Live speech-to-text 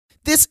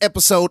This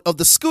episode of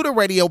the Scooda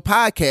Radio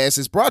Podcast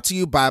is brought to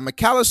you by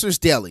McAllister's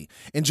Deli.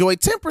 Enjoy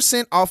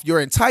 10% off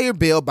your entire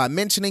bill by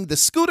mentioning the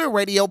Scooda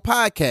Radio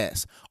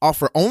Podcast.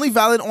 Offer only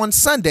valid on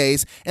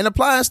Sundays and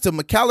applies to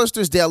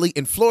McAllister's Deli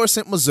in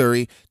Florissant,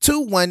 Missouri,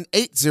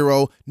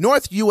 2180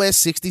 North US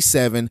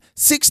 67,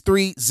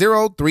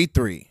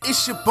 63033.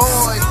 It's your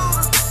boy.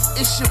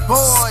 It's your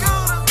boy.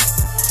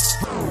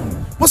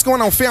 What's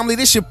going on, family?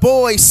 This your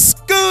boy,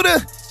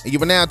 Scooda. And you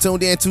are now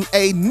tuned in to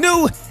a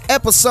new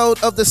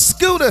episode of the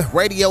Scooda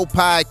Radio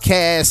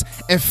Podcast.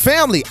 And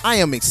family, I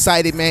am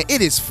excited, man.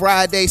 It is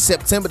Friday,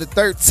 September the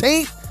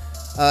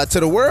 13th. To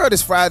the world,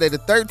 it's Friday the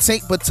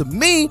 13th. But to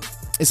me,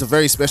 it's a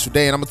very special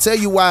day. And I'm going to tell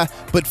you why.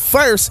 But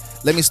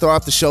first, let me start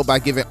off the show by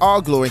giving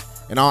all glory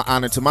and all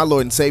honor to my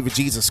Lord and Savior,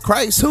 Jesus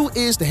Christ, who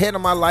is the head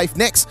of my life.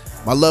 Next,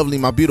 my lovely,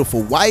 my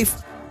beautiful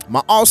wife,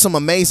 my awesome,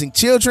 amazing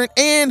children,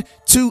 and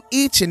to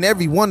each and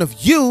every one of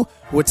you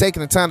who are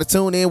taking the time to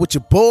tune in with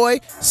your boy,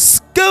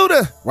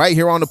 Scooda, right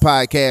here on the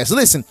podcast.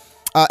 Listen,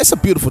 it's a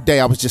beautiful day.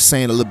 I was just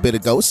saying a little bit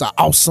ago. It's an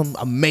awesome,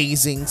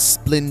 amazing,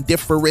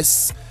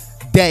 splendiferous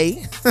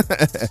day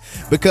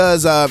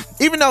because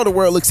even though the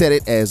world looks at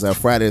it as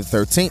Friday the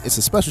 13th, it's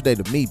a special day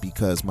to me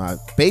because my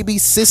baby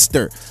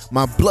sister,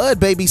 my blood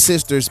baby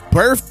sister's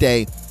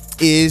birthday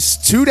is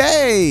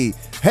today.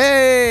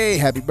 Hey,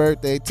 happy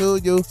birthday to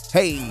you.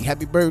 Hey,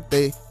 happy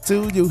birthday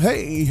to you.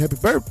 Hey, happy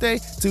birthday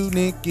to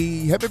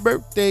Nikki. Happy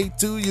birthday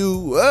to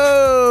you.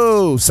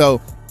 Oh, so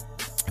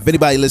if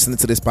anybody listening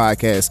to this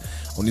podcast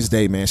on this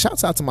day, man,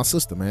 shouts out to my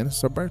sister, man. It's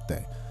her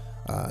birthday.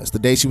 It's the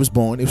day she was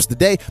born. It was the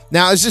day.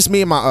 Now it's just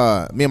me and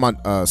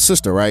my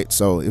sister, right?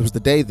 So it was the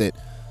day that,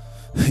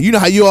 you know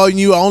how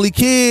you only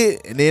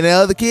kid, and then the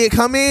other kid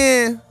come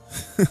in.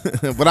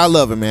 But I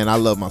love it, man. I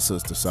love my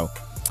sister. So.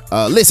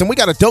 Listen, we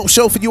got a dope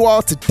show for you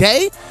all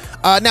today.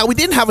 Now, we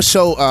didn't have a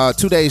show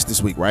 2 days this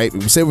week, right?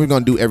 We said we were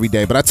going to do every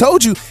day, but I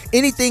told you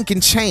anything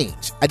can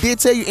change. I did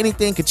tell you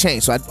anything can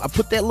change, so I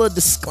put that little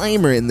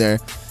disclaimer in there.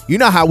 You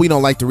know how we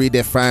don't like to read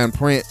that fine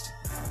print?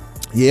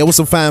 Yeah, it was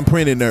some fine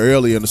print in there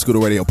earlier in the Scooda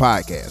Radio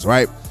Podcast,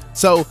 right?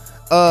 So,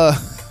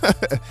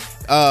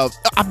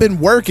 I've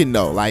been working,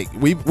 though. Like,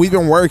 we've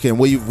been working.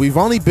 We've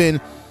only been,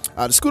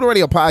 the Scooda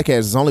Radio Podcast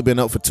has only been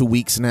up for 2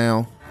 weeks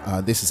now.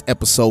 This is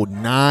episode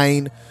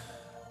 9.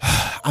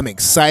 I'm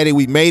excited.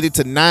 We made it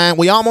to 9.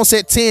 We almost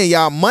at 10,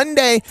 y'all.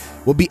 Monday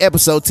will be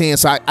episode 10.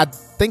 So I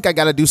think I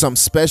got to do something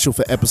special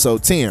for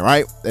episode 10,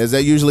 right? As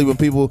that usually when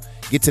people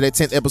get to that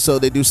 10th episode,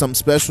 they do something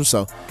special.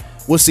 So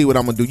we'll see what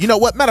I'm going to do. You know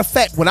what? Matter of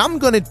fact, what I'm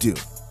going to do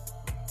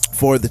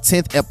for the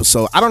 10th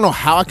episode, I don't know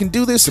how I can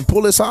do this and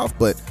pull this off,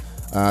 but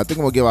I think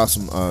I'm going to give out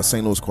some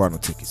St. Louis Cardinal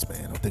tickets,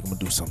 man. I think I'm going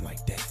to do something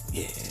like that.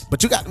 Yeah.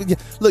 But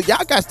look,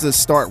 y'all got to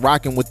start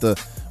rocking with the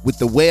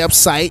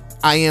website,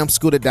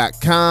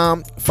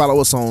 iamscooda.com. Follow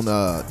us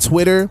on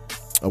Twitter.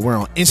 We're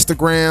on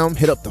Instagram.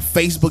 Hit up the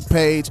Facebook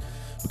page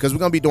because we're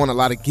going to be doing a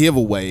lot of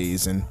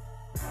giveaways, and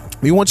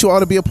we want you all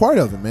to be a part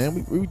of it,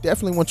 man. We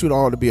definitely want you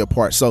all to be a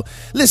part. So,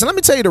 listen, let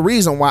me tell you the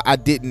reason why I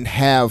didn't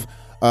have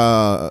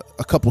a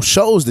couple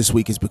shows this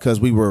week is because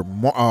we were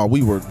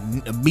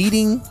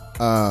meeting,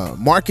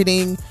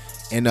 marketing,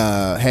 and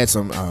had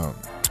some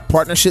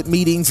partnership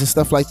meetings and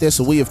stuff like that.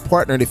 So we have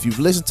partnered. If you've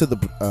listened to the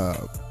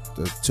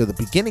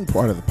beginning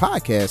part of the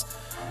podcast,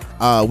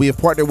 we have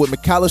partnered with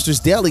McAllister's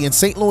Deli in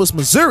St. Louis,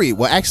 Missouri.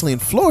 Well, actually in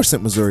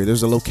Florissant, Missouri.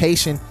 There's a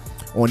location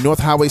on North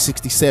Highway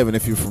 67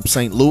 if you're from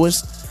St.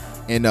 Louis.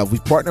 And we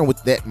partnered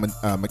with that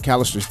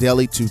McAllister's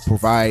Deli to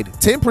provide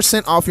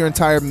 10% off your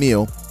entire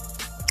meal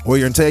or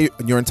your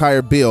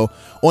entire bill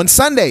on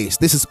Sundays.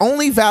 This is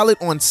only valid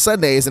on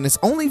Sundays, and it's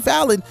only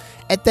valid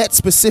at that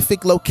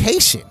specific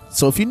location.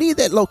 So if you need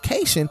that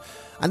location,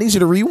 I need you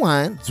to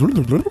rewind to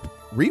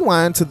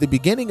the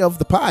beginning of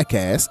the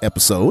podcast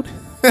episode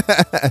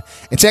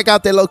and check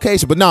out that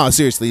location. But no,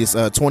 seriously, it's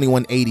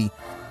 2180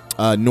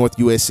 North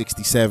US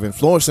 67,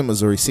 Florissant,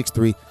 Missouri,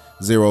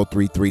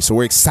 63033. So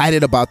we're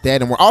excited about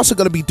that. And we're also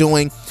going to be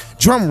doing,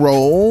 drum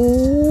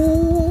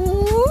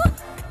roll,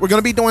 we're going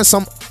to be doing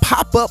some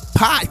pop-up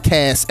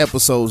podcast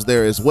episodes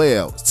there as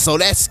well. So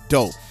that's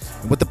dope.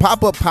 And what the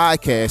pop-up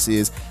podcast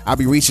is, I'll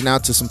be reaching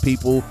out to some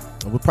people.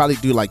 We'll probably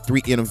do like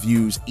 3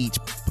 interviews each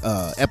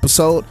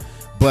episode.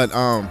 But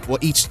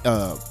each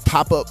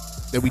pop-up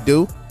that we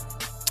do,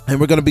 and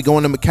we're going to be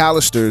going to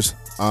McAllister's,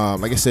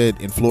 like I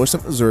said, in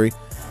Florissant, Missouri,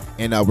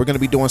 and we're going to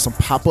be doing some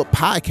pop-up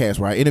podcasts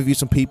where I interview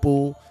some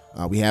people.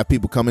 We have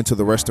people come into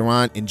the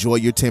restaurant, enjoy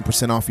your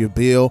 10% off your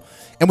bill,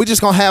 and we're just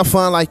going to have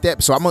fun like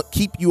that. So I'm going to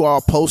keep you all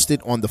posted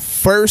on the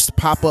first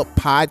pop-up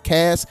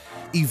podcast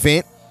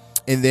event,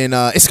 and then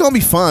it's going to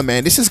be fun,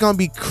 man. This is going to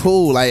be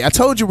cool. Like I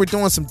told you, we're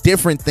doing some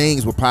different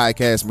things with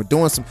podcasts.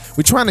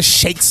 We're trying to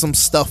shake some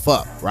stuff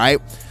up, right?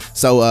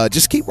 So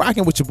just keep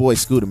rocking with your boy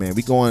Scooda, man.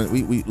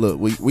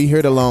 We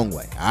here the long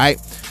way. All right.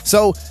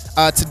 So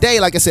today,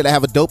 like I said, I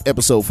have a dope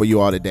episode for you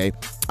all today.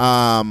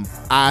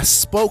 I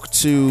spoke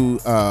to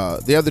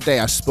the other day.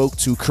 I spoke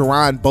to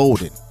Koran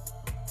Bolden.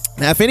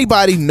 Now, if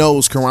anybody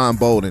knows Koran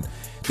Bolden,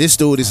 this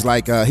dude is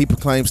like he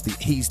proclaims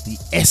he's the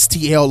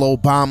STL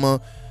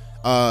Obama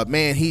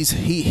Man,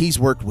 he's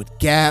worked with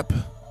Gap,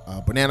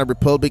 Banana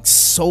Republic,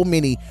 so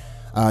many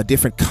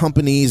different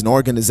companies and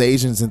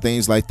organizations and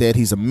things like that.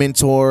 He's a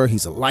mentor.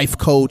 He's a life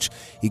coach.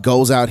 He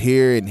goes out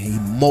here and he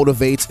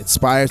motivates,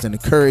 inspires, and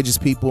encourages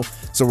people.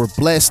 So we're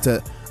blessed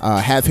to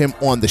have him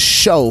on the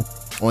show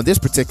on this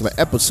particular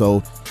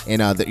episode.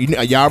 And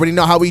you already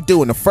know how we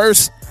do. In the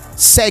first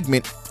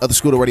segment of the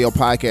Scooda Radio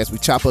podcast, we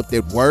chop up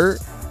that word.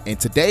 And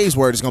today's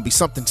word is going to be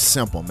something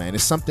simple, man.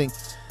 It's something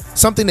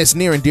that's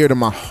near and dear to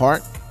my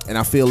heart. And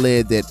I feel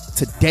led that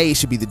today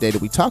should be the day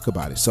that we talk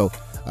about it. So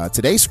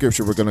today's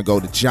scripture, we're going to go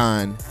to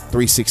John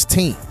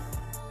 3:16.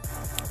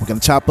 We're going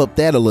to chop up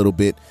that a little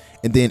bit.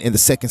 And then in the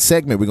second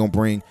segment, we're going to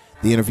bring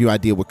the interview I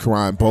did with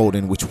Koran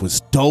Bolden, which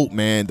was dope,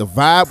 man. The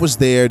vibe was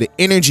there. The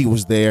energy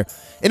was there.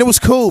 And it was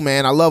cool,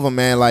 man. I love him,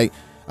 man. Like,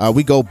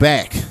 we go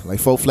back, like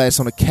 4 flats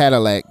on a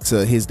Cadillac,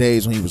 to his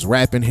days when he was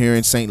rapping here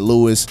in St.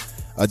 Louis,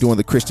 doing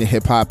the Christian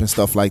hip hop and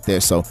stuff like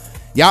that. So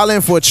y'all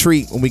in for a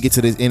treat when we get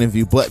to this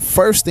interview. But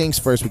first things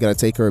first, we got to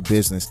take care of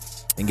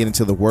business and get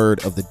into the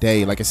word of the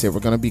day. Like I said,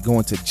 we're going to be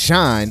going to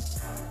John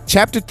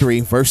chapter 3,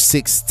 verse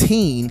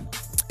 16.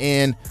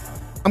 And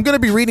I'm going to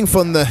be reading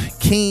from the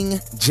King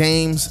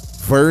James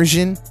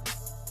Version.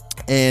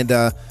 And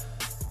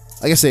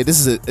like I said,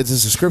 this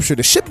is a scripture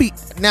that should be.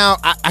 Now,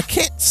 I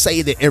can't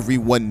say that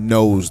everyone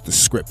knows the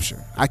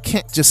scripture. I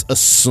can't just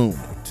assume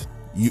it.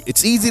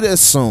 It's easy to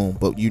assume,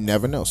 but you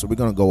never know. So we're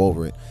going to go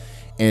over it.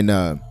 And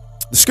the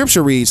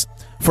scripture reads,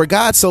 "For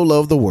God so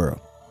loved the world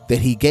that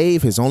he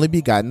gave his only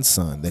begotten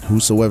son, that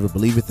whosoever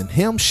believeth in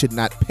him should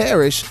not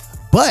perish,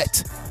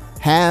 but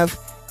have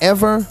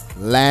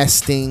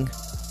everlasting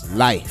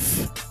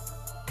life."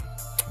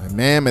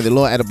 Amen. May the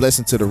Lord add a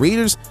blessing to the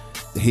readers,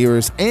 the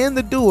hearers, and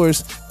the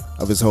doers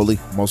of his holy,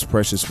 most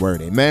precious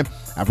word. Amen.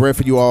 I've read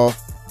for you all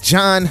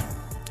John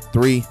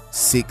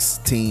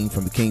 3:16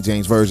 from the King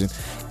James Version.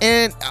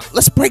 And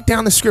let's break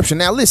down the scripture.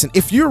 Now listen,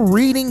 if you're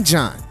reading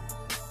John,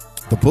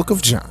 the book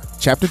of John,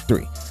 chapter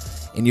 3,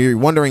 and you're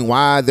wondering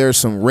why there's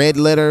some red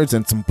letters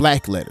and some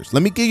black letters,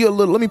 let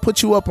me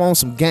put you up on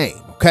some game,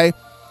 okay? A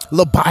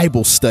little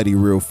Bible study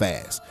real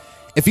fast.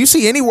 If you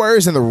see any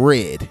words in the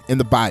red in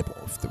the Bible,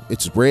 if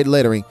it's red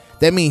lettering,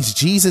 that means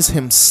Jesus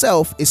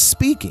himself is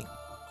speaking.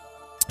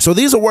 So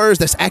these are words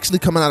that's actually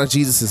coming out of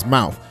Jesus's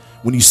mouth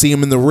when you see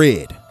them in the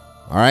red.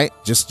 All right,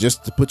 just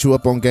to put you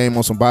up on game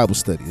on some Bible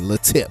study, a little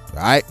tip.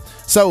 All right,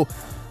 so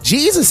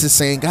Jesus is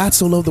saying God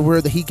so loved the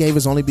world that he gave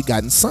his only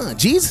begotten son.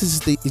 Jesus is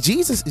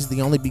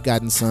the only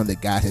begotten son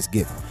that God has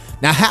given.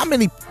 Now, how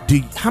many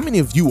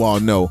of you all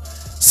know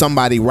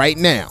somebody right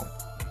now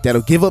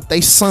that'll give up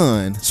their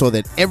son so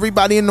that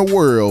everybody in the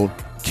world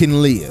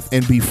can live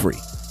and be free?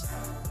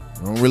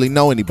 I don't really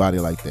know anybody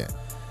like that.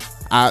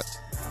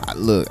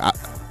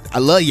 I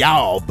love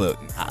y'all, but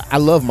I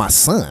love my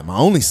son, my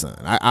only son.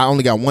 I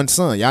only got one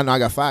son. Y'all know I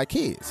got 5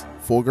 kids,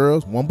 4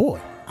 girls, 1 boy.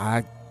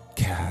 I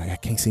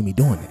can't see me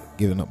doing that,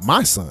 giving up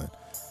my son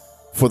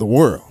for the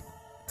world.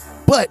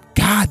 But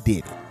God did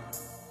it.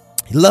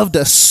 He loved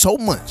us so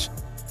much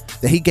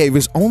that he gave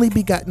his only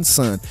begotten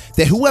son,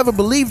 that whoever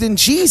believed in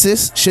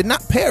Jesus should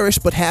not perish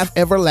but have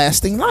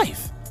everlasting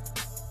life.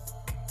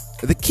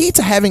 The key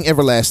to having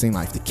everlasting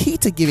life, the key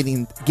to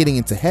getting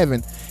into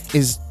heaven,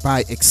 is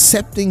by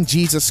accepting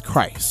Jesus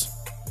Christ,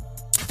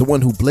 the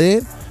one who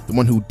bled, the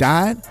one who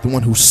died, the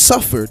one who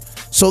suffered,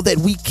 so that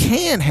we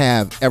can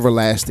have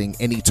everlasting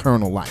and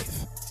eternal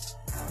life.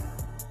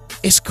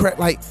 It's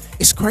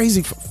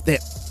crazy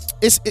that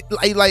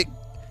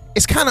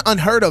it's kind of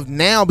unheard of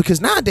now, because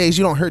nowadays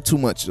you don't hear too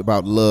much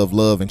about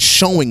love and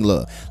showing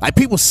love. Like,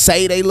 people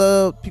say they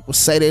love,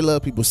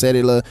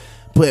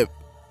 but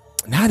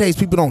nowadays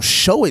people don't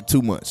show it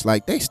too much.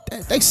 Like, they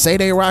say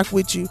they rock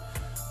with you,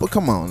 but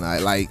come on,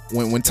 like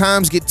when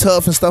times get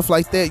tough and stuff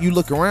like that, you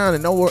look around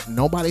and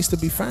nobody's to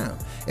be found.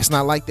 It's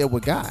not like that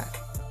with God.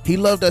 He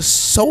loved us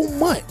so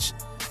much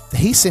that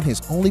he sent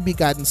his only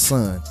begotten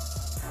son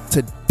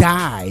to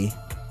die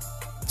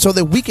so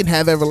that we can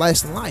have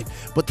everlasting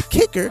life. But the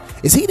kicker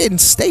is he didn't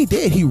stay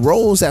dead. He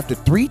rose after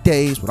 3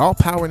 days with all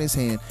power in his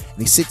hand, and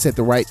he sits at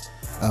the right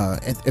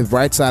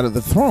side of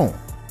the throne.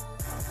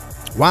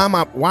 Why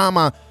am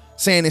I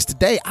saying this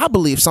today? I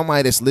believe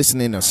somebody that's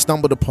listening or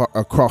stumbled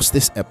across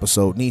this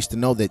episode needs to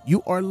know that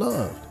you are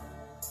loved.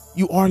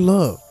 You are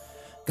loved.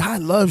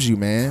 God loves you,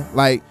 man.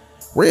 Like,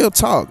 real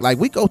talk. Like,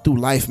 we go through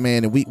life,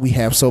 man, and we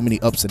have so many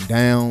ups and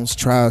downs,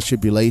 trials,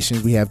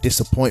 tribulations. We have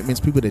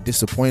disappointments, people that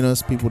disappoint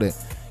us, people that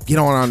get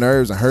on our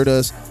nerves and hurt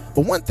us.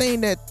 But one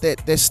thing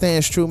that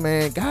stands true,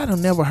 man, God will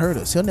never hurt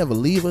us. He'll never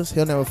leave us.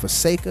 He'll never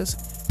forsake us.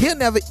 He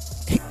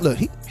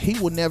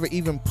will never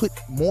even put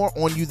more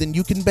on you than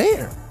you can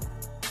bear.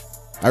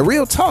 A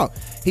real talk.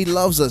 He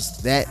loves us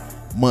that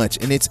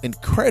much, and it's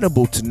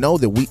incredible to know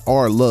that we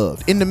are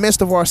loved in the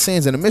midst of our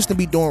sins, in the midst of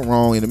me doing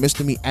wrong, in the midst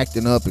of me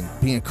acting up and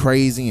being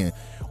crazy and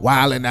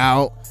wilding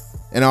out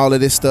and all of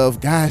this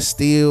stuff. God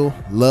still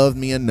loved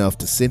me enough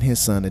to send his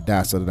son to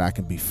die so that I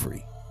can be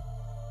free.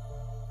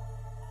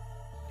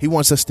 He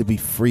wants us to be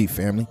free,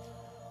 family.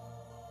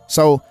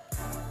 So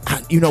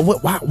you know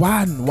what?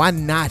 Why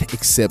not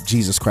accept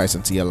Jesus Christ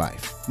into your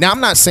life? Now, I'm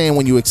not saying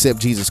when you accept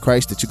Jesus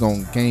Christ that you're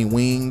gonna gain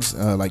wings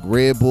like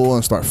Red Bull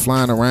and start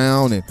flying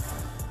around and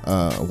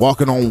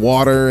walking on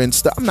water and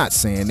stuff. I'm not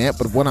saying that,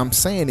 but what I'm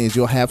saying is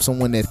you'll have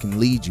someone that can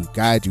lead you,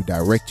 guide you,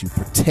 direct you,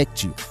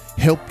 protect you,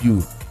 help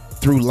you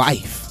through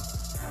life.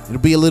 It'll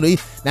be a little.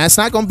 Now, it's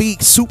not gonna be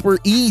super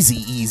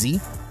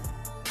easy.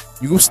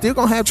 You're still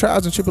gonna have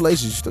trials and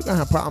tribulations. You're still gonna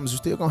have problems. You're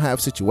still gonna have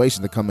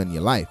situations that come in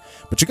your life.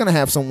 But you're gonna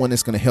have someone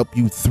that's gonna help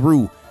you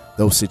through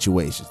those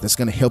situations. That's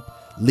gonna help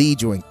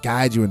lead you and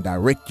guide you and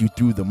direct you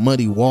through the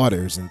muddy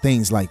waters and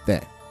things like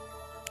that.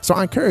 So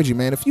I encourage you,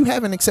 man, if you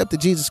haven't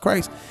accepted Jesus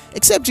Christ,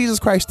 accept Jesus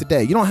Christ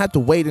today. You don't have to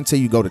wait until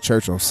you go to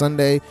church on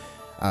Sunday.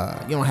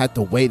 You don't have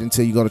to wait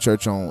until you go to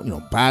church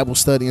on, Bible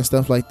study and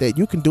stuff like that.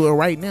 You can do it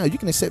right now. You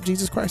can accept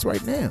Jesus Christ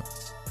right now.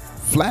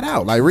 Flat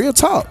out, like real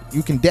talk.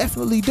 You can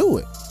definitely do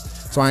it.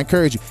 So I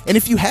encourage you. And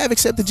if you have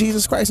accepted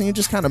Jesus Christ and you're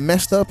just kind of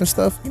messed up and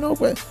stuff,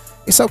 but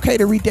it's okay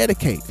to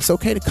rededicate. It's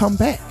okay to come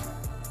back.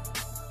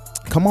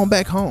 Come on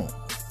back home.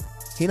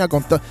 He's not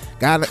gonna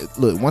God.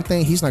 Look, one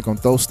thing, he's not gonna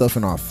throw stuff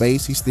in our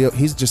face. He's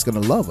just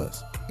gonna love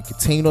us and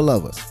continue to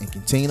love us and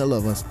continue to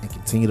love us and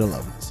continue to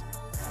love us.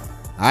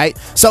 All right.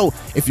 So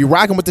if you're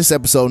rocking with this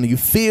episode and you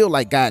feel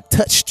like God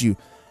touched you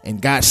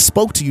and God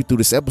spoke to you through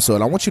this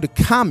episode, I want you to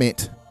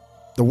comment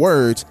the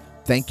words,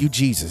 "Thank you,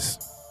 Jesus."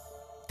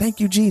 Thank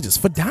you, Jesus,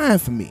 for dying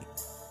for me.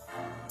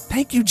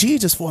 Thank you,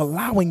 Jesus, for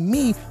allowing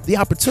me the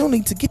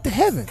opportunity to get to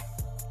heaven.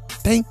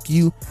 Thank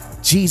you,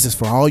 Jesus,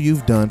 for all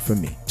you've done for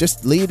me.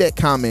 Just leave that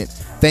comment,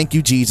 "Thank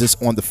you, Jesus,"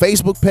 on the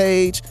Facebook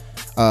page.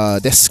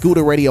 That's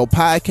Scooda Radio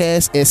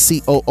Podcast,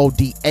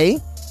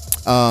 SCOODA.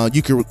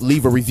 You can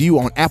leave a review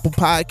on Apple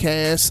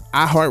Podcasts,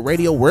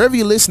 iHeartRadio, wherever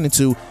you're listening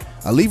to.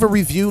 Leave a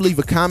review, leave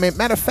a comment.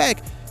 Matter of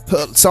fact,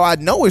 so I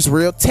know it's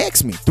real,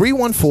 text me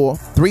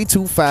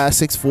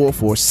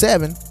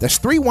 314-325-6447. That's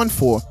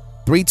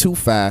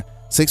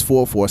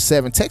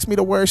 314-325-6447. Text me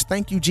the words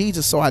 "Thank you,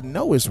 Jesus," so I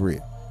know it's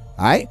real.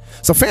 All right.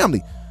 So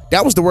family,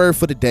 that was the word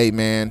for the day,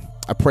 man.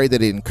 I pray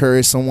that it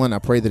encouraged someone. I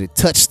pray that it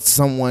touched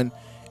someone.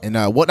 And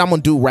what I'm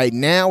gonna do right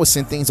now is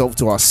send things over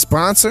to our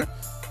sponsor.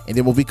 And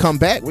then when we come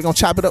back, we're going to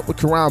chop it up with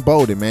Koran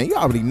Bolden, man. You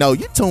already know.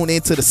 You tune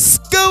into the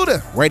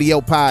Scooda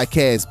Radio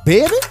Podcast,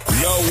 baby.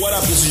 Yo, what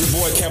up? This is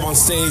your boy Kev on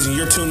stage, and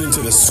you're tuned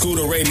into the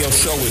Scooda Radio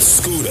Show with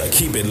Scooda.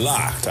 Keep it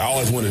locked. I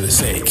always wanted to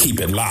say,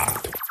 keep it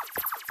locked.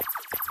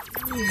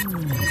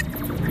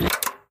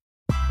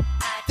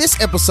 This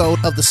episode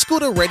of the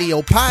Scooda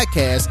Radio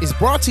Podcast is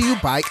brought to you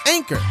by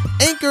Anchor.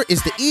 Anchor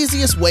is the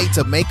easiest way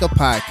to make a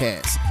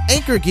podcast.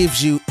 Anchor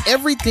gives you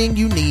everything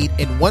you need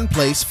in one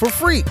place for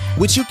free,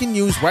 which you can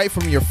use right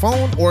from your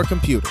phone or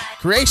computer.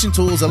 Creation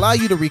tools allow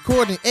you to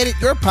record and edit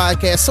your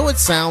podcast so it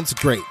sounds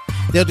great.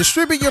 They'll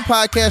distribute your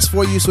podcast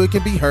for you so it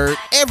can be heard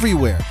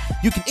everywhere.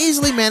 You can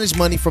easily manage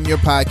money from your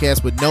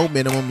podcast with no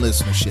minimum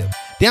listenership.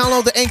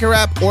 Download the Anchor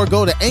app or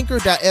go to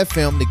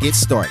anchor.fm to get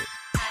started.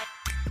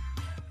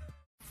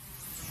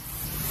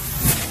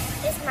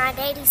 My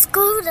daddy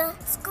Scooda.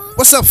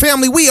 What's up,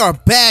 family? We are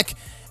back,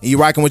 and you're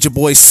rocking with your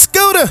boy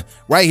Scooda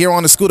right here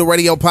on the Scooda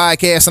Radio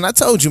Podcast. And I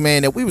told you,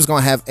 man, that we was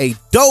gonna have a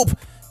dope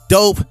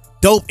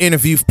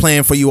interview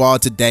planned for you all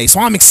today. So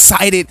I'm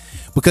excited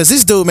because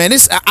this dude, man,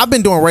 I've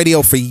been doing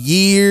radio for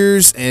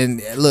years,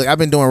 and look, I've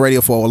been doing radio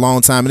for a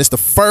long time, and it's the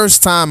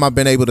first time I've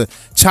been able to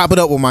chop it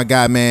up with my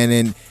guy, man,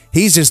 and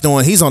he's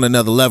on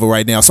another level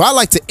right now. So I'd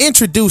like to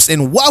introduce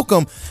and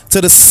welcome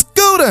to the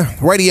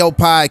Scooda Radio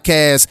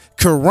Podcast,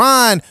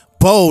 Koran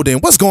Bolden.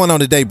 What's going on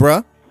today,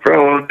 bro?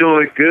 Bro, I'm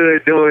doing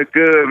good,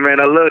 man.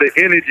 I love the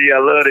energy,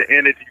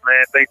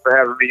 man. Thanks for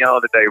having me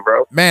on today,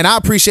 bro. Man, I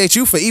appreciate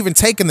you for even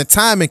taking the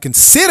time and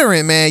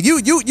considering, man.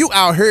 You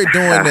out here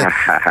doing it,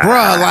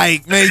 bro.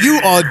 Like, man,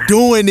 you are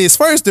doing this.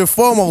 First and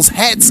foremost,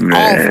 hats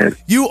off.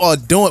 You are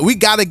doing. We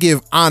gotta give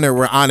honor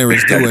where honor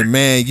is due,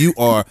 man. You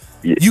are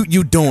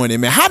you doing it,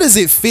 man. How does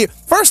it feel?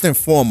 First and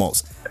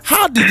foremost,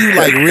 how do you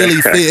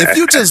really feel? If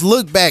you just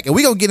look back, and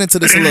we're gonna get into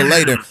this a little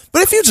later,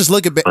 but if you just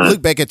look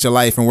back at your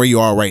life and where you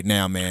are right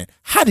now, man,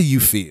 how do you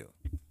feel?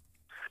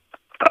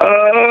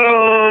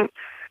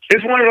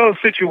 It's one of those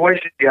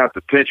situations you have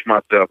to pinch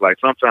myself. Like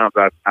sometimes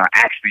I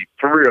actually,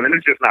 for real, and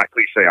it's just not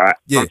cliche.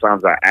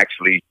 Sometimes I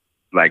actually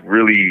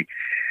really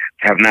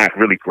have not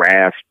really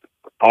grasped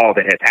all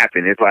that has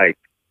happened. It's like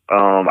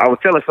I was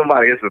telling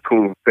somebody, it's a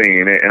cool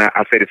thing, and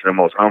I say this in the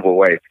most humble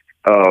way.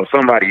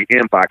 Somebody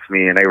inboxed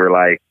me and they were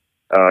like,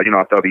 I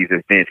throw these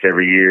events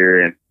every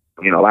year, and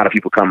a lot of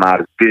people come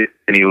out as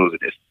venues,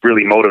 and it's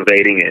really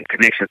motivating, and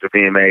connections are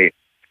being made.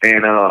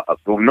 And the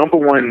number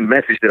one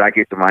message that I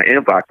get to my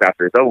inbox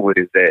after it's over with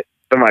is that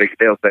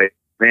they'll say,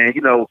 "Man,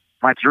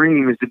 my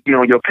dream is to be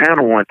on your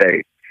panel one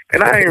day."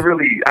 And I didn't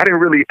really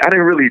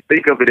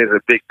think of it as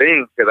a big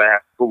thing because I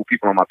have cool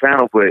people on my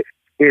panel. But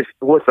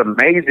what's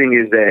amazing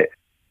is that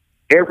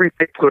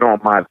everything put on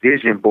my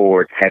vision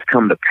board has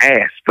come to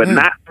pass. But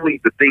not only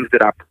the things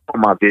that I put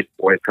on my vision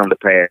board has come to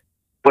pass.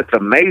 What's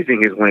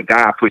amazing is when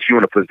God puts you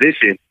in a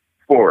position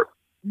for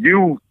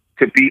you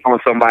to be on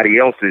somebody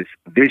else's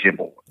vision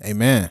board.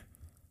 Amen.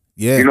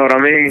 Yeah. You know what I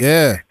mean?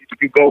 Yeah.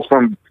 You go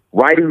from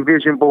writing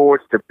vision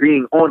boards to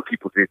being on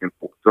people's vision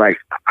boards. Like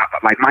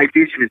my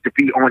vision is to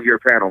be on your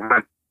panel.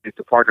 My is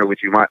to partner with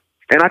you.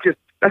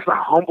 That's a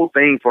humble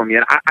thing for me.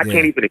 And I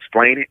can't even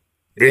explain it.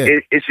 Yeah.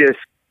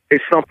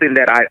 It's something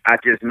that I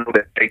just know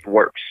that faith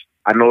works.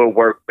 I know it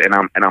works, and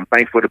I'm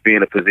thankful to be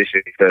in a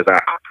position because I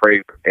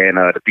pray and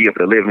to be able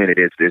to live in it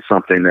is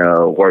something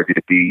worthy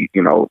to be,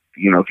 get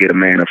a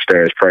man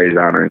upstairs praise,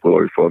 honor, and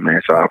glory for,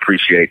 man. So I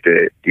appreciate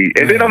that.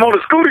 And then I'm on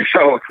the Scooter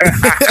show.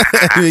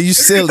 You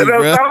silly,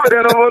 bro. I'm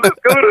on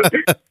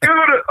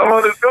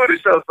the Scooter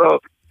show. So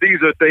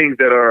these are things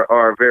that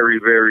are very,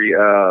 very,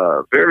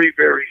 very,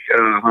 very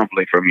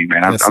humbling for me,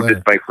 man. Yes, I'm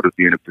just thankful to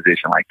be in a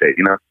position like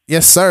that,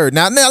 Yes, sir.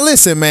 Now,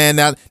 listen, man.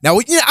 Now,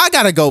 I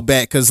gotta go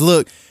back because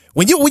look.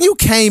 When you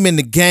came in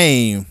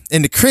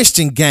the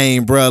Christian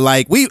game, bro,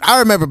 like I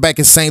remember back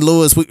in St.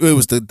 Louis, it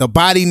was the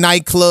body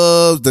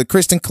nightclubs, the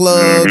Christian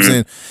clubs,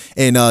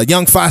 and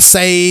Young Fi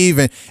Save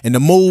and the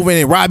Movement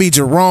and Robbie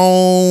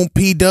Jerome,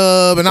 P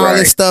Dub, and all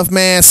this stuff,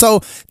 man.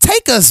 So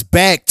take us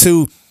back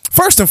to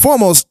first and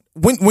foremost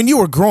when you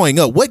were growing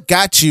up. What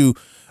got you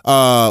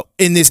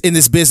in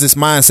this business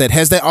mindset?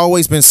 Has that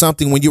always been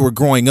something when you were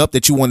growing up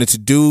that you wanted to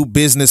do,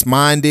 business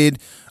minded?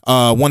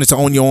 Wanted to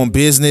own your own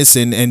business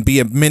and be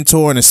a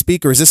mentor and a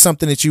speaker? Is this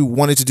something that you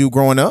wanted to do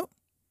growing up?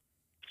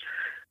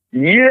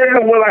 Yeah,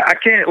 well, I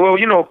can't. Well,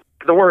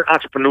 the word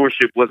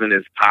entrepreneurship wasn't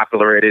as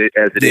popular as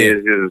it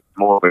is. It's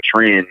more of a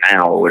trend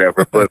now or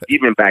whatever. But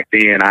even back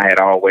then, I had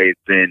always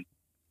been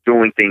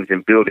doing things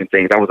and building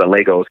things. I was a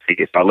Legos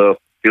kid. So I love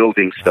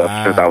building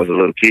stuff since I was a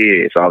little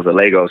kid. So I was a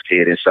Legos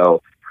kid. And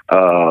so,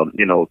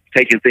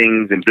 taking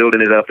things and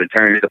building it up and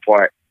turning it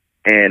apart.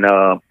 And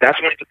that's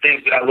one of the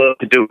things that I love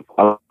to do,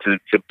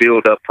 to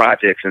build up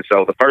projects. And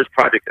so the first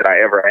project that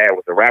I ever had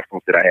was a rap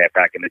group that I had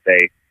back in the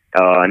day,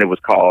 and it was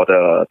called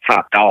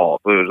Top Dog.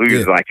 We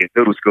was like in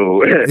middle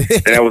school, and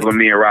that was when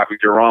me and Robbie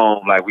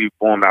Jerome, like we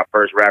formed our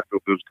first rap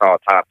group. It was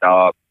called Top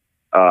Dog.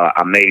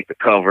 I made the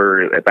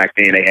cover. Back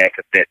then they had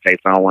cassette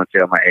tapes. I don't want to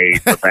tell my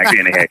age, but back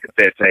then they had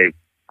cassette tapes.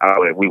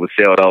 We would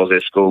sell those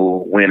at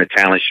school, win the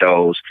talent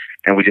shows,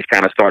 and we just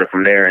kind of started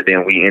from there. And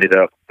then we ended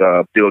up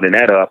building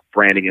that up,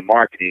 branding and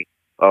marketing,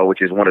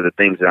 which is one of the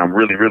things that I'm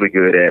really, really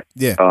good at.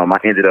 Yeah. I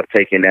ended up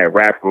taking that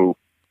rap group,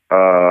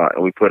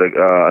 and we put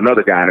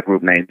another guy in the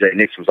group named Jay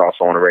Nix, who's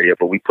also on the radio,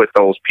 but we put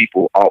those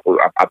people all,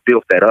 I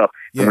built that up,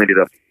 and we ended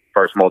up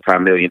first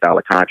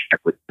multi-million-dollar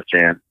contract with the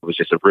Jam. It was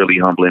just a really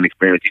humbling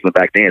experience even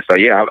back then. So,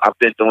 yeah, I've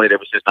been doing it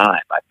ever since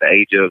like the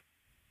age of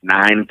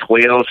 9,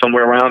 12,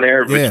 somewhere around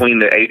there. Yeah. Between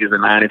the ages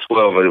of 9 and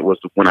 12, it was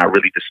when I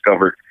really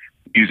discovered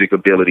music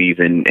abilities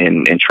and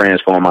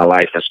transformed my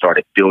life and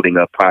started building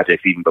up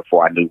projects even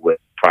before I knew what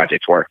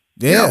projects were.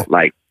 Yeah.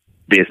 Like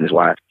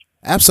business-wise.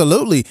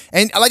 Absolutely.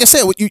 And like I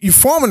said, you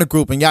forming a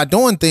group and y'all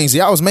doing things.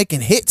 Y'all was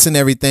making hits and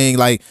everything.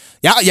 Like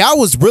y'all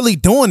was really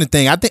doing the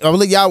thing. I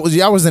believe y'all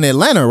was in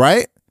Atlanta,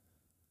 right?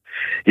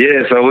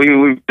 Yeah, so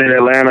we've been in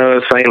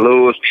Atlanta, St.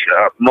 Louis.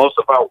 Most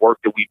of our work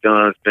that we've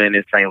done has been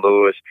in St.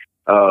 Louis.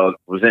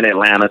 Was in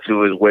Atlanta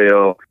too as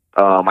well.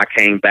 I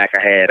came back.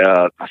 I had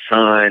a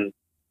son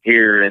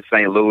here in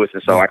St. Louis,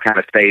 and so I kind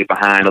of stayed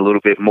behind a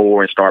little bit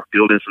more and started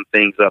building some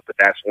things up. But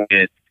that's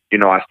when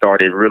I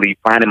started really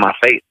finding my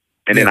faith,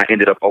 and then I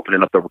ended up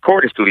opening up the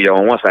recording studio.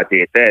 And once I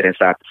did that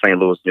inside the St.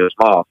 Louis News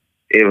Mall,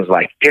 it was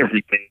like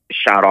everything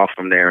shot off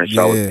from there. And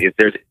so if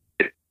there's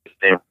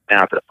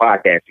down to the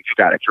podcast, if you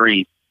got a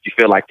dream, you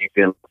feel like you've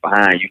been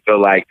behind, you feel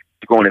like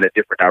you're going in a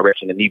different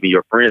direction than even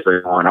your friends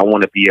are going. I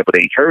want to be able to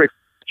encourage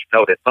you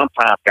know that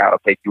sometimes God will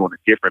take you on a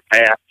different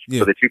path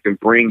so that you can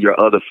bring your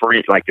other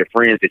friends, like your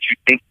friends that you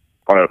think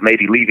are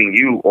maybe leaving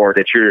you or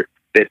that you're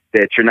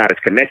not as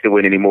connected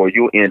with anymore.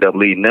 You'll end up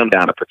leading them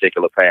down a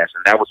particular path.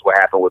 And that was what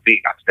happened with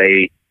me. I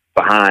stayed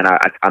behind.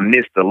 I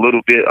missed a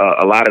little bit,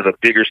 a lot of the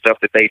bigger stuff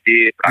that they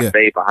did. But I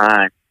stayed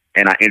behind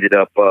and I ended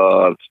up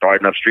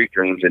starting up Street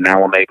Dreams. And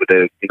now I'm able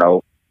to,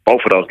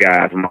 both of those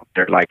guys,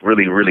 they're like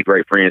really, really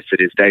great friends to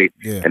this day.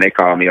 And they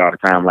call me all the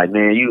time like,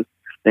 man, you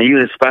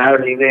inspire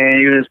me, man.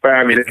 You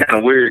inspire me. It's kind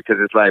of weird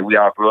because it's like we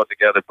all grew up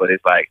together, but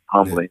it's like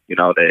humbling,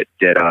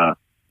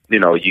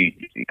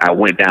 I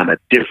went down a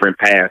different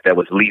path that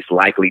was least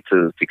likely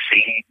to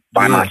succeed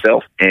by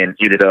myself and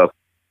ended up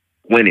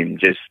winning.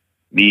 Just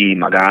me,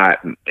 my God,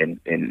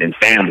 and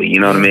family. You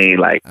know what I mean?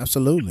 Like,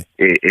 absolutely.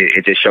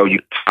 It just shows you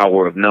the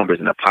power of numbers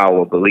and the power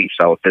of belief.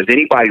 So if there's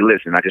anybody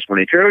listening, I just want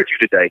to encourage you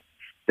today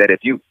that if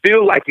you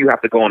feel like you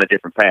have to go on a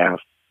different path,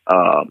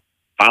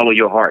 follow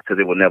your heart because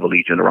it will never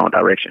lead you in the wrong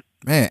direction.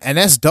 Man, and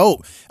that's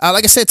dope.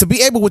 Like I said, to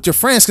be able with your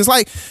friends, because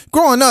like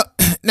growing up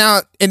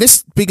now, and this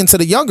speaking to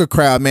the younger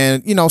crowd,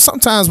 man,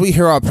 sometimes we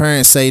hear our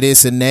parents say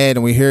this and that,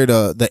 and we hear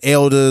the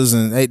elders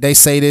and they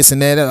say this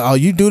and that. Oh,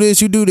 you do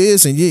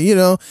this,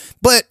 and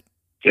but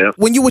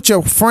when you with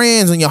your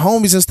friends and your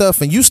homies and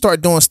stuff, and you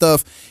start doing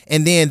stuff,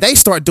 and then they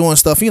start doing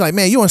stuff, and you're like,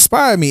 man, you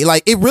inspire me.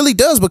 Like, it really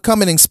does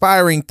become an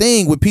inspiring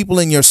thing with people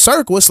in your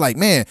circle. It's like,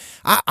 man,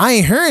 I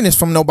ain't hearing this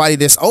from nobody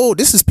that's old.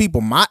 This is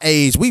people my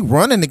age. We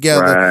running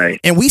together,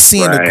 and we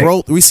seeing the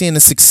growth. We seeing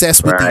the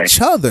success with each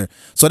other.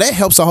 So that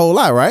helps a whole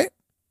lot, right?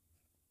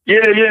 Yeah,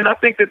 and I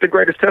think that the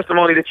greatest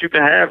testimony that you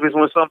can have is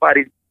when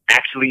somebody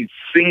actually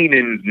seen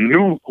and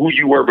knew who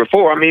you were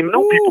before. I mean,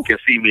 no people can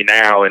see me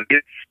now, and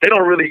they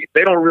don't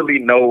really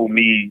know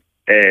me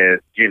as,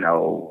 you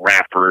know,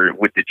 rapper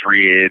with the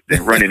dreads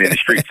and running in the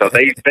street. So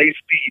they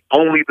see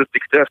only the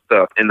success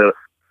stuff. And the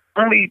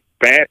only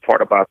bad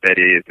part about that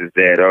is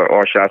that,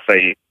 or should I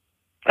say,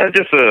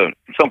 just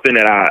something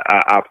that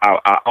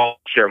I'll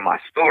share my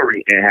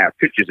story and have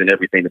pictures and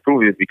everything to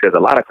prove it, because a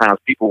lot of times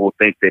people will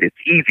think that it's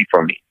easy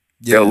for me.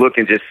 Yeah. They'll look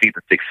and just see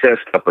the success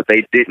stuff, but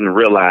they didn't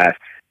realize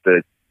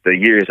the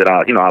years that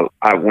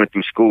I went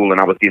through school and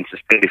I was getting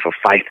suspended for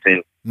fights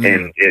and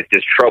it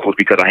just troubles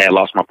because I had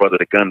lost my brother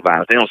to gun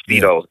violence. They don't see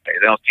those days.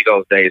 They don't see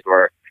those days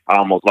where I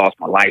almost lost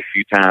my life a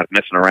few times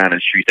messing around in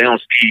the streets. They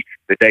don't see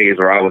the days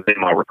where I was in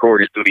my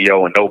recording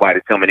studio and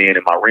nobody's coming in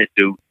and my rent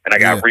due and I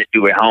got rent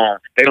due at home.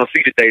 They don't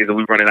see the days that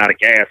we running out of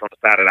gas on the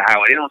side of the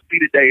highway. They don't see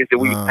the days that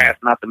we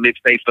passing out the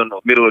mixtapes on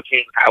the middle of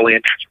Kings Highway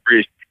and Natural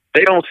Bridge.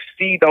 They don't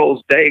see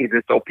those days,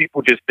 and so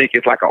people just think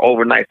it's like an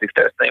overnight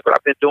success thing. But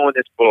I've been doing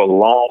this for a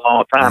long,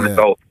 long time, and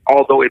so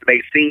although it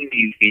may seem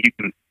easy, you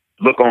can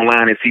look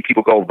online and see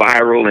people go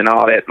viral and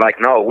all that. Like,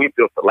 no, we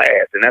built to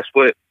last, and that's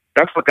what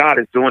God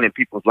is doing in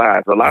people's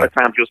lives. A lot of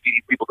times you'll see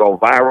these people go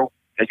viral,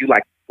 and you're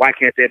like, why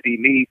can't that be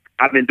me?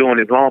 I've been doing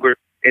this longer,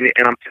 and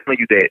I'm telling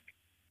you that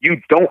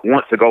you don't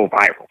want to go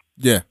viral.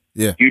 Yeah.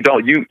 You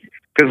don't,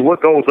 because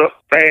what goes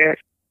up fast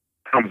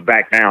comes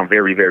back down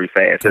very, very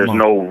fast. There's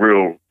no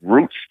real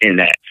roots in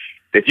that.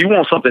 If you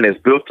want something that's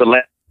built to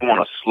last, you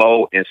want a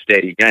slow and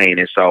steady gain.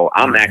 And so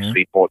I'm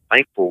actually more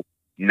thankful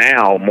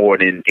now more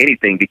than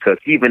anything, because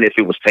even if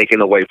it was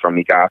taken away from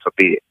me, God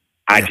forbid,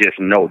 I just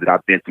know that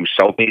I've been through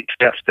so many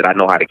steps that I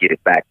know how to get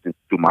it back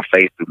through my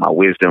faith, through my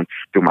wisdom,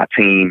 through my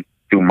team,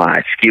 through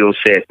my skill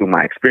set, through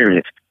my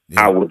experience.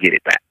 I will get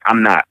it back.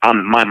 My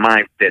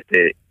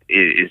mindset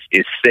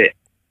is set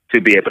to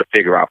be able to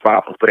figure out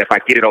problems. But if I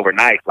get it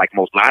overnight, like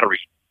most lottery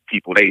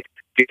people, they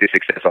get the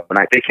success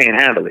overnight. They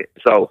can't handle it.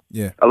 So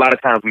a lot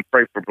of times we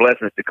pray for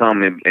blessings to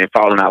come and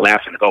fall in our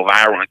laps and to go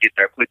viral and get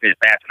there quickly and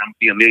fast, and I'm going to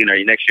be a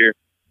millionaire next year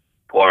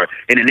or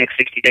in the next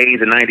 60 days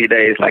or 90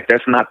 days. Like,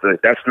 that's not the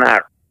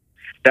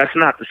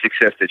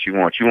success that you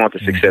want. You want the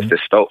success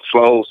that's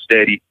slow,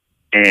 steady,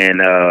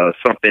 and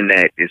something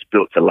that is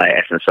built to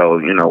last. And so,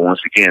 you know,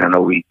 once again, I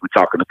know we're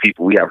talking to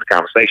people, we have a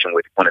conversation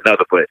with one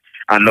another, but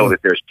I know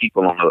that there's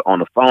people on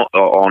the phone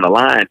or on the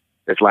line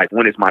that's like,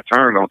 when is my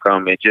turn going to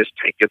come? And just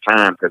take your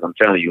time, because I'm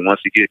telling you,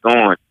 once you get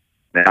going,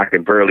 then I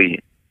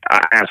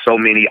have so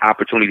many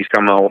opportunities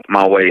coming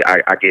my way.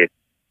 I get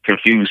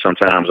confused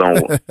sometimes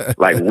on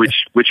like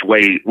which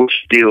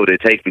deal to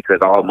take, because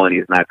all money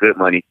is not good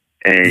money.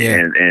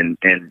 And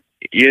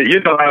you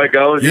know how it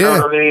goes. You know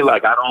what I mean?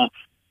 Like,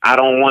 I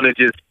don't want to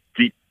just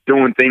be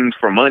doing things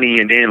for money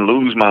and then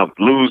lose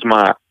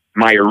my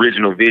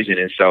original vision.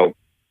 And so,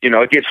 you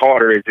know, it gets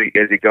harder as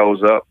it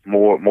goes up.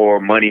 More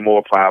money,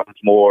 more problems,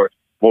 more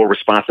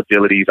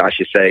responsibilities, I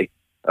should say.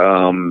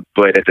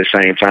 But at the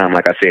same time,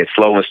 like I said,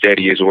 slow and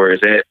steady is where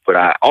it's at. But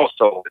I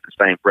also, at the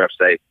same breath,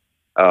 say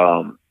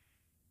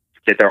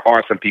that there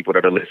are some people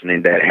that are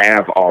listening that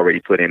have already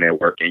put in their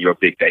work, and your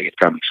big day is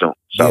coming soon.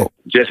 So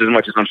just as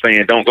much as I'm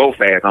saying don't go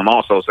fast, I'm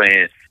also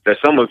saying there's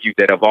some of you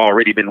that have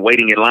already been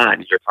waiting in line,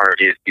 and your turn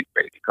is getting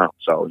ready to come.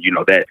 So, you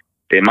know, that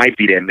it might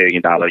be that $1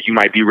 million. You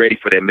might be ready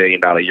for that $1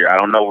 million year. I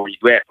don't know where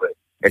you at, but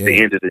at the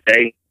end of the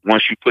day,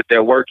 once you put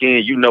that work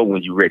in, you know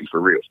when you're ready for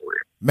real.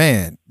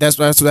 Man, that's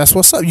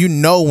what's up. You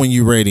know when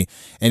you're ready,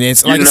 and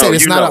it's like I said,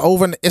 it's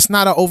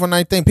not an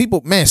overnight thing.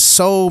 People, man,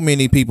 so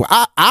many people.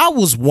 I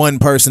was one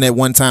person at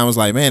one time was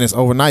like, man, it's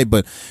overnight,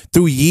 but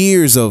through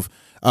years of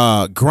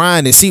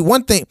grinding,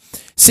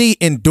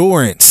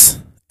 endurance,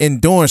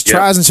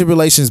 trials and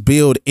tribulations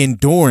build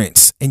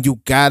endurance, and you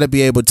got to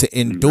be able to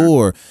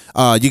endure.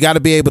 You got to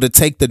be able to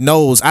take the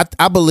no's.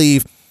 I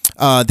believe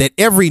that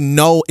every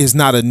no is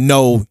not a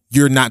no.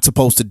 You're not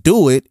supposed to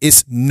do it.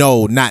 It's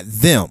no, not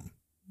them.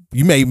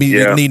 You may be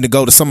needing to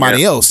go to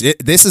somebody else.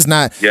 This is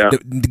not.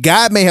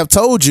 God may have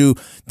told you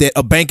that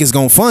a bank is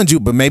going to fund you,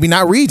 but maybe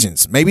not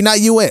Regions, maybe not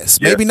U.S.,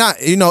 maybe not.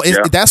 You know,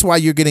 that's why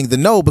you're getting the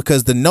no,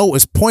 because the no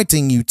is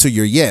pointing you to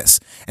your yes,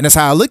 and that's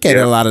how I look at it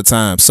a lot of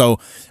times. So,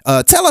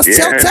 tell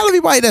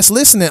everybody that's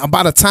listening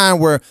about a time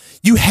where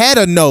you had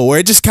a no, where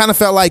it just kind of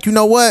felt like, you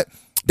know what.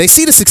 They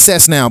see the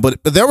success now,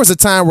 but there was a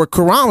time where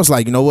Koran was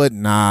like, you know what?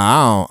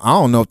 Nah, I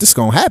don't know if this is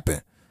going to happen.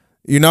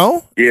 You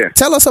know? Yeah.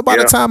 Tell us about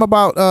a time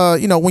about,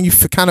 you know, when you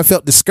kind of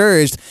felt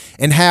discouraged,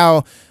 and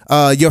how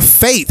your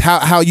faith,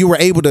 how you were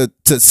able to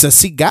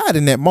see God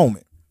in that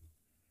moment.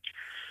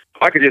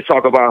 I could just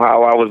talk about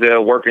how I was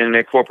working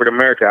in corporate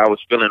America. I was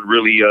feeling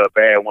really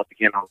bad. Once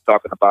again, I was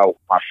talking about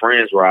my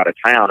friends were out of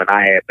town, and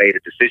I had made a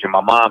decision.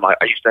 My mom, I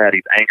used to have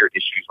these anger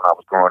issues when I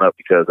was growing up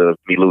because of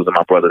me losing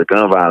my brother to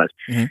gun violence.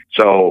 Mm-hmm.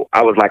 So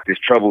I was like this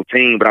troubled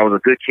teen, but I was a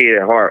good kid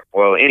at heart.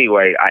 Well,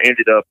 anyway, I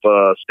ended up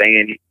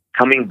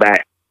coming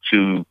back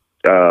to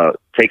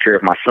take care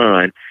of my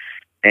son.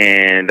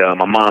 And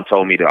my mom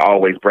told me to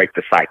always break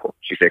the cycle.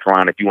 She said,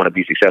 Koran, if you want to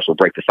be successful,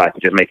 break the cycle.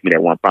 Just make me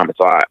that one promise.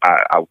 So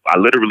I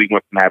literally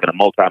went from having a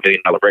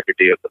multi-million-dollar record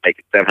deal to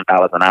making $7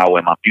 an hour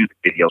in my music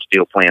video,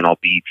 still playing on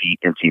BET,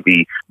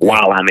 MTV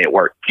while I'm at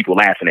work. People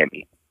laughing at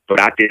me. But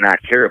I did not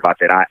care about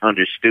that. I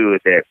understood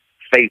that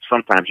faith,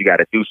 sometimes you got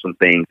to do some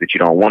things that you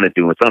don't want to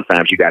do. And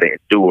sometimes you got to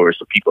endure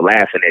some people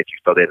laughing at you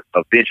so that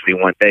eventually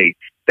one day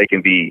they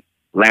can be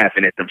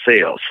laughing at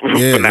themselves for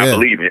not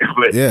believing.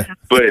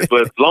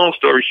 But long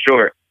story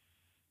short,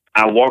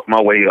 I walked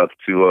my way up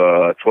to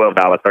 $12,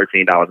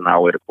 $13 an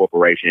hour at a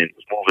corporation.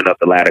 Was moving up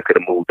the ladder, could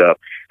have moved up.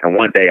 And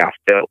one day I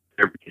felt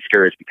very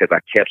discouraged because I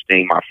kept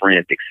seeing my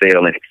friends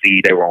excel and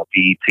exceed. They were on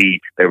BET.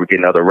 They were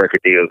getting other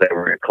record deals. They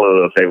were in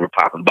clubs. They were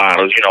popping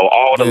bottles. You know,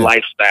 all the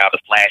lifestyle, the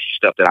flashy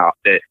stuff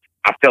that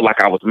I felt like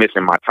I was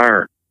missing my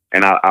turn.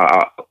 And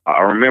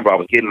I remember I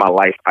was getting my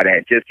life. I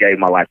had just gave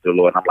my life to the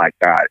Lord. And I'm like,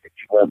 God, if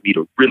you want me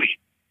to really,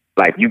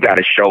 like, you got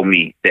to show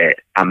me that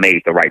I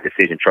made the right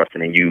decision,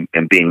 trusting in you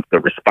and being the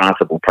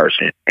responsible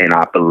person. And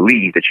I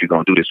believe that you're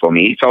going to do this for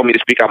me. He told me to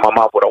speak out my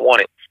mouth what I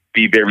wanted,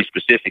 be very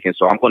specific. And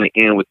so I'm going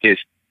to end with this.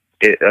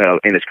 In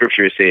the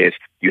scripture, it says,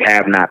 you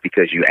have not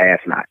because you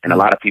ask not. And a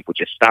lot of people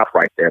just stop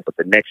right there. But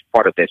the next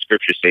part of that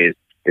scripture says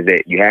is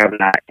that you have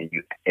not and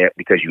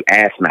because you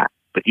ask not.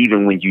 But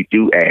even when you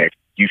do ask,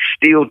 you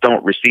still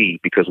don't receive,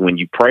 because when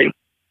you pray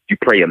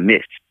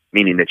amiss,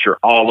 meaning that you're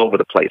all over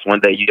the place. One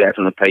day you ask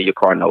them to pay your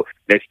car note.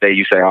 Next day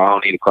you say, oh, I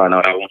don't need a car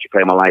note. I want you to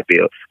pay my light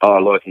bill. Oh,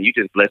 Lord, can you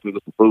just bless me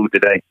with some food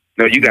today?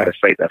 No, you got to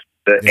say the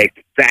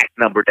exact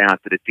number down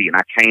to the T. And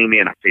I came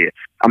in, I said,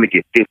 I'm going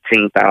to get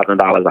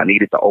 $15,000. I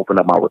needed to open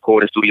up my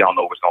recording studio. I don't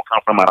know where it's going to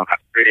come from. I don't have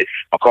credit.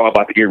 My car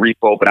about to get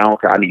repo, but I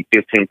don't care. I need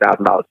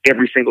 $15,000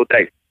 every single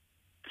day.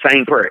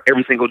 Same prayer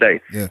every single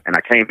day. Yeah. And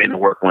I came into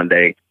work one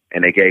day,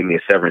 and they gave me a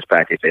severance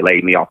package. They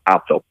laid me off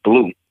out the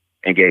blue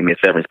and gave me a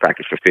severance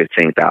package for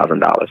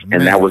 $15,000.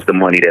 And that was the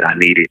money that I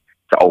needed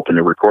to open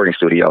the recording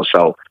studio.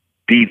 So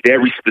be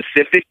very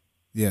specific.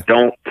 Yeah.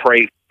 Don't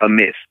pray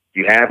amiss.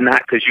 You have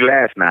not because you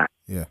ask not.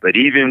 Yeah. But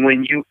even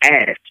when you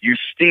ask, you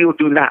still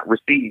do not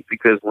receive,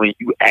 because when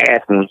you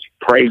ask, when you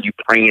pray, you're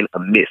praying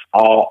amiss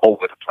all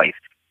over the place.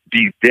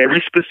 Be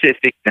very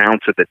specific down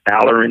to the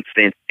dollar and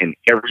cent, and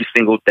every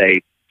single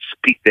day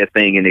speak that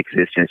thing in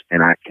existence.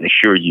 And I can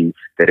assure you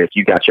that if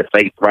you got your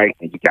faith right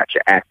and you got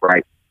your act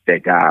right,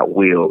 that God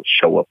will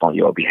show up on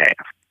your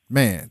behalf.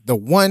 Man, the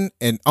one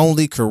and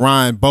only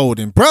Koran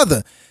Bolden.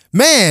 Brother,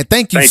 man,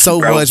 thank you so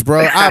much, bro.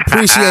 I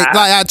appreciate,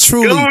 I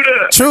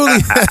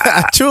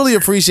truly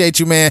appreciate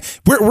you, man.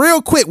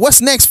 Real quick,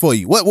 what's next for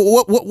you?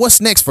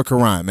 What's next for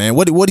Koran, man?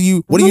 What do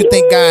you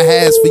think God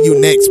has for you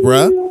next,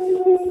 bro?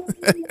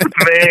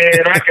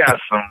 I got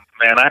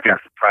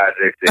some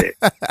projects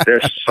that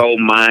they're so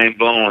mind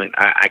blowing.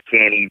 I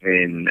can't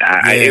even.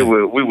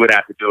 We would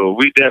have to do it.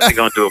 We definitely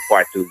gonna do a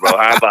part 2, bro.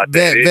 How about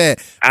that?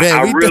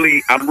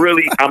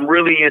 I'm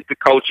really into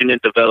coaching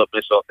and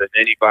development. So if there's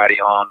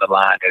anybody on the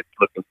line that's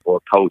looking for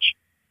a coach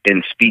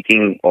in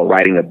speaking or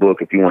writing a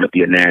book, if you want to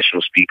be a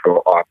national speaker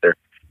or author,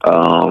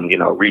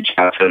 reach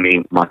out to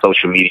me. My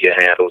social media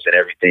handles and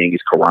everything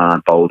is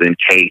Koran Bolden,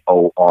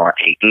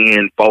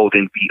 Koran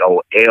Bolden, Bolden.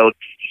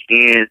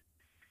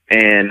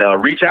 And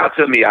reach out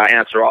to me. I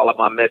answer all of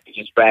my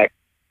messages back.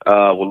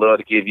 Would love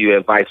to give you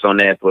advice on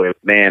that. But,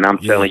 man, I'm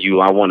telling you,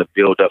 I want to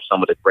build up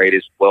some of the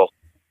greatest wealth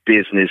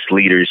business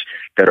leaders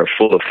that are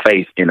full of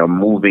faith and are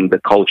moving the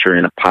culture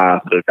in a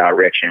positive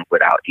direction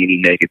without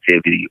any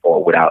negativity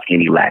or without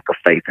any lack of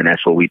faith. And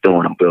that's what we're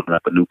doing. I'm building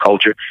up a new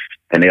culture,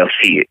 and they'll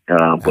see it.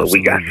 But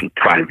we got some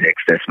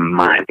projects that's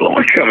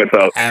mind-blowing coming.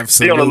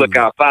 So be on the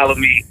lookout. Follow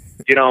me.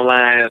 Get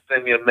online,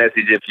 send me a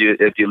message if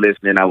you're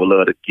listening. I would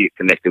love to get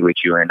connected with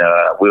you, and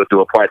we'll do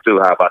a part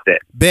 2. How about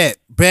that?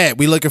 Bet.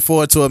 We looking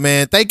forward to it,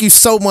 man. Thank you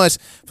so much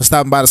for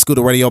stopping by the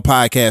Scooda Radio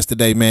podcast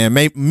today, man.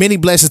 Many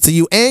blessings to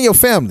you and your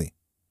family.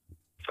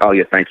 Oh,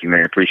 yeah, thank you,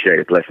 man. Appreciate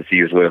it. Blessings to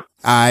you as well.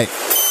 All right.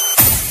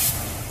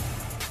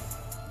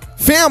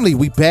 Family,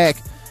 we back.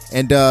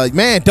 And,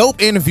 man,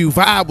 dope interview.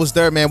 Vibe was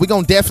there, man. We're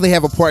going to definitely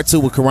have a part 2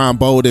 with Koran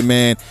Bolden,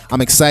 man.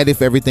 I'm excited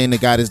for everything that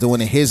God is doing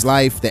in his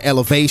life. The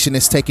elevation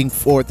is taking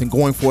forth and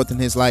going forth in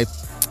his life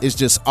is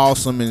just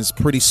awesome, and it's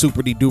pretty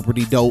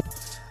super-duper dope.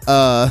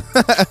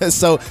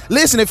 So,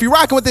 listen, if you're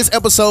rocking with this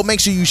episode, make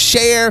sure you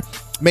share.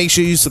 Make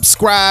sure you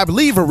subscribe,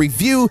 leave a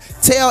review,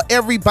 tell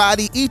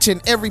everybody, each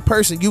and every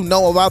person you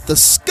know about the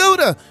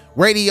Scooda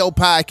Radio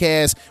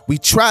podcast. We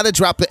try to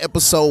drop the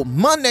episode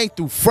Monday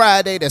through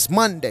Friday. That's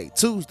Monday,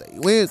 Tuesday,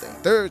 Wednesday,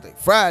 Thursday,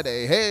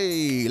 Friday.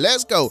 Hey,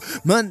 let's go.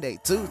 Monday,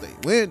 Tuesday,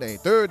 Wednesday,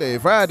 Thursday,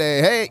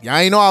 Friday. Hey, y'all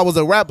ain't know I was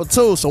a rapper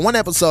too, so one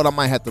episode I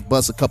might have to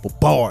bust a couple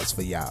bars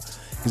for y'all,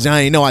 because y'all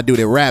ain't know I do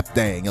the rap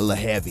thing a little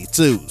heavy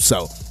too.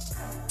 So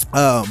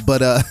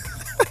But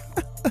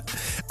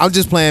I'm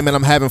just playing, man.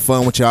 I'm having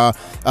fun with y'all.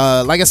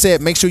 Like I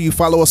said, make sure you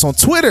follow us on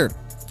Twitter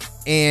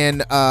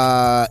and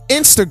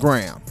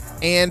Instagram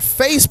and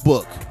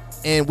Facebook.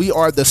 And we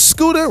are the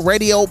Scooda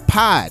Radio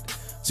Pod.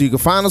 So you can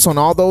find us on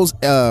all those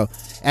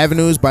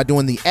avenues by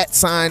doing the @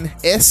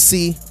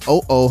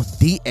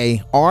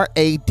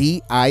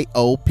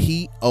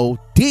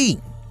 SCOODARADIOPOD.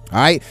 All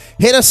right,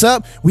 hit us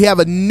up. We have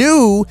a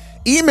new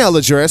email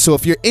address, so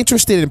if you're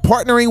interested in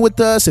partnering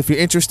with us, if you're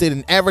interested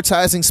in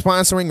advertising,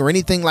 sponsoring, or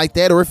anything like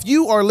that, or if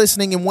you are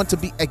listening and want to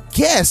be a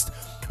guest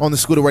on the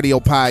Scooda Radio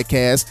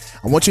Podcast,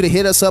 I want you to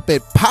hit us up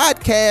at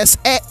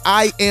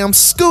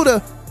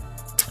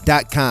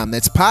podcast@IamScooda.com.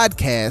 That's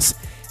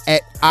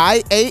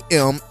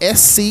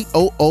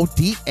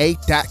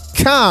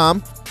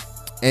podcast@IamScooda.com,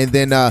 and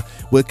then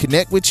we'll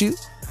connect with you.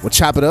 We'll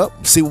chop it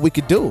up, see what we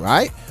could do. All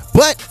right.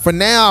 But for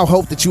now, I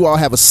hope that you all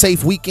have a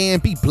safe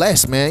weekend. Be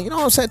blessed, man. You know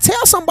what I'm saying?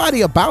 Tell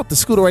somebody about the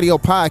Scooda Radio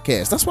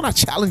Podcast. That's what I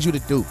challenge you to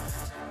do.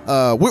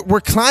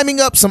 We're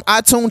climbing up some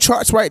iTunes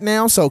charts right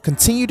now, so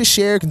continue to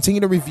share, continue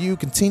to review,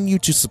 continue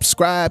to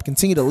subscribe,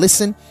 continue to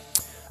listen,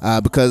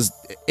 because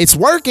it's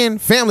working.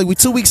 Family, we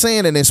 2 weeks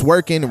in and it's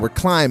working and we're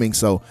climbing.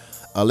 So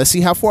let's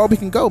see how far we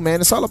can go,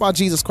 man. It's all about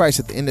Jesus Christ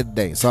at the end of the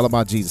day. It's all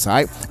about Jesus, all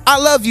right? I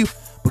love you,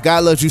 but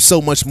God loves you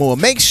so much more.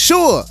 Make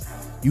sure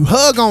you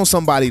hug on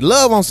somebody,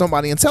 love on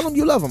somebody, and tell them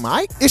you love them, all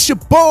right? It's your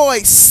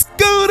boy,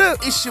 Scooda.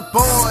 It's your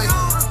boy.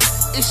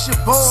 It's your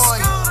boy.